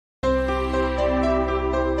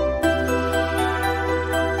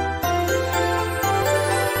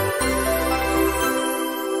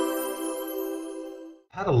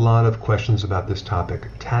lot of questions about this topic,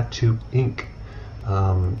 tattoo ink.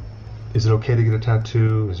 Is it okay to get a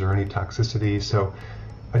tattoo? Is there any toxicity? So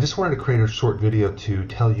I just wanted to create a short video to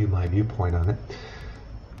tell you my viewpoint on it.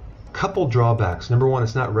 Couple drawbacks. Number one,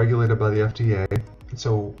 it's not regulated by the FDA.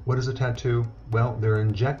 So what is a tattoo? Well, they're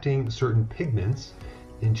injecting certain pigments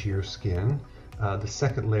into your skin. The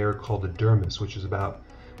second layer called the dermis, which is about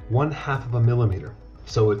 1/2 of a millimeter.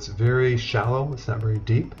 So it's very shallow, it's not very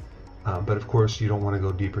deep, but of course you don't want to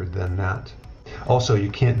go deeper than that. Also, you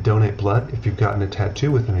can't donate blood if you've gotten a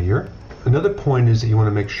tattoo within a year. Another point is that you want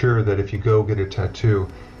to make sure that if you go get a tattoo,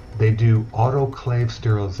 they do autoclave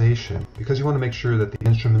sterilization, because you want to make sure that the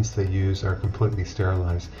instruments they use are completely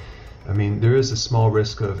sterilized. I mean, there is a small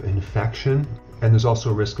risk of infection, and there's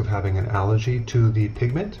also a risk of having an allergy to the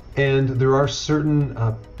pigment. And there are certain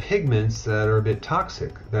pigments that are a bit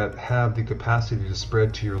toxic, that have the capacity to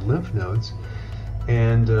spread to your lymph nodes.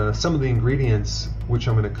 And some of the ingredients, which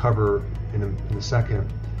I'm going to cover in a second,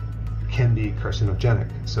 can be carcinogenic.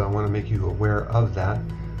 So I want to make you aware of that.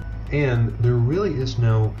 And there really is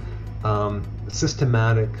no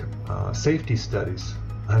systematic safety studies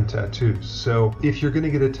on tattoos. So if you're going to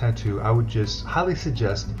get a tattoo, I would just highly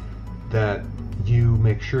suggest that you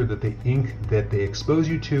make sure that the ink that they expose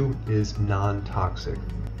you to is non-toxic.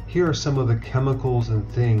 Here are some of the chemicals and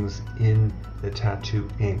things in the tattoo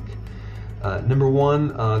ink. Number one,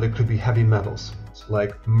 there could be heavy metals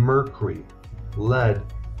like mercury, lead,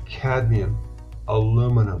 cadmium,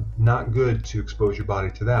 aluminum. Not good to expose your body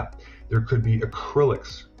to that. There could be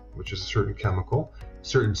acrylics, which is a certain chemical,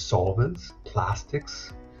 certain solvents,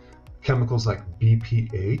 plastics, chemicals like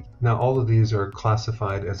BPA. Now all of these are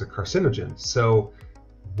classified as a carcinogen. So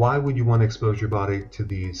why would you want to expose your body to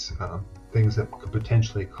these things that could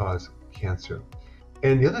potentially cause cancer?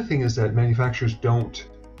 And the other thing is that manufacturers don't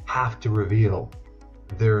have to reveal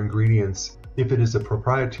their ingredients if it is a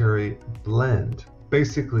proprietary blend.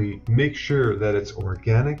 Basically, make sure that it's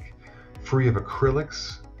organic, free of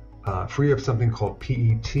acrylics, free of something called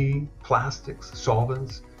PET, plastics,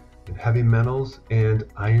 solvents, and heavy metals, and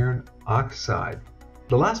iron oxide.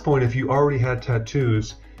 The last point, if you already had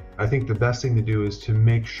tattoos, I think the best thing to do is to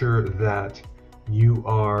make sure that you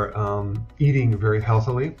are eating very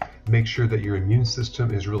healthily. Make sure that your immune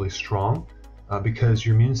system is really strong, because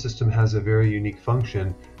your immune system has a very unique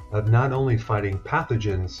function of not only fighting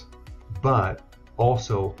pathogens, but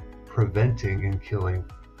also preventing and killing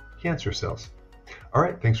cancer cells. All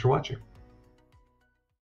right, thanks for watching.